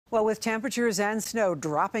Well, with temperatures and snow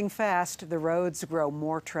dropping fast, the roads grow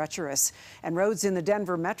more treacherous, and roads in the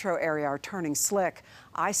Denver metro area are turning slick.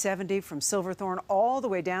 I-70 from Silverthorne all the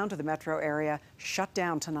way down to the metro area shut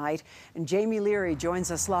down tonight. And Jamie Leary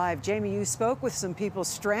joins us live. Jamie, you spoke with some people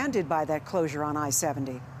stranded by that closure on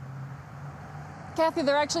I-70. Kathy,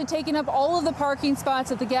 they're actually taking up all of the parking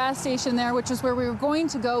spots at the gas station there, which is where we were going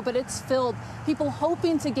to go, but it's filled. People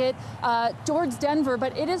hoping to get towards Denver,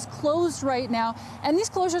 but it is closed right now. And these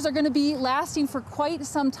closures are going to be lasting for quite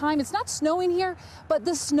some time. It's not snowing here, but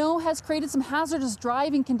the snow has created some hazardous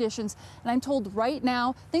driving conditions. And I'm told right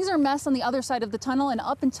now, things are a mess on the other side of the tunnel, and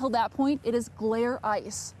up until that point, it is glare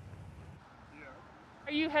ice.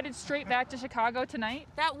 Are you headed straight back to Chicago tonight?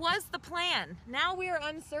 That was the plan. Now we are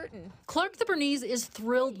uncertain. Clark the Bernese is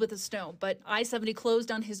thrilled with the snow, but I-70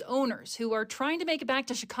 closed on his owners, who are trying to make it back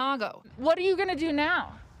to Chicago. What are you going to do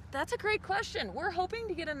now? That's a great question. We're hoping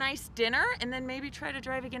to get a nice dinner and then maybe try to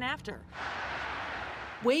drive again after.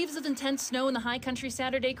 Waves of intense snow in the high country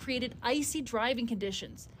Saturday created icy driving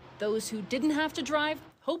conditions. Those who didn't have to drive,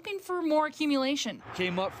 hoping for more accumulation.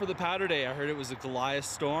 Came up for the powder day. I heard it was a Goliath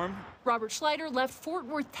storm. Robert Schleider left Fort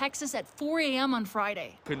Worth, Texas at 4 a.m. on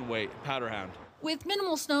Friday. Couldn't wait. Powder hound. With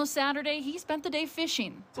minimal snow Saturday, he spent the day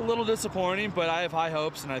fishing. It's a little disappointing, but I have high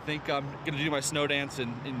hopes, and I think I'm going to do my snow dance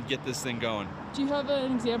and get this thing going. Do you have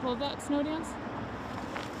an example of that snow dance?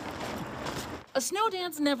 A snow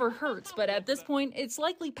dance never hurts, but at this point, it's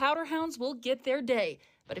likely powder hounds will get their day.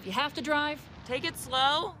 But if you have to drive, take it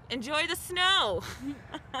slow, enjoy the snow.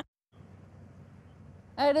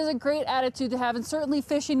 It is a great attitude to have, and certainly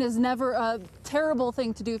fishing is never a terrible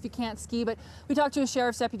thing to do if you can't ski. But we talked to a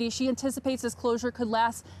sheriff's deputy. She anticipates this closure could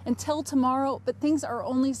last until tomorrow, but things are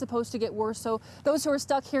only supposed to get worse. So those who are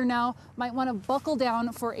stuck here now might want to buckle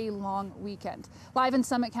down for a long weekend. Live in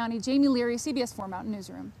Summit County, Jamie Leary, CBS 4 Mountain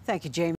Newsroom. Thank you, Jamie.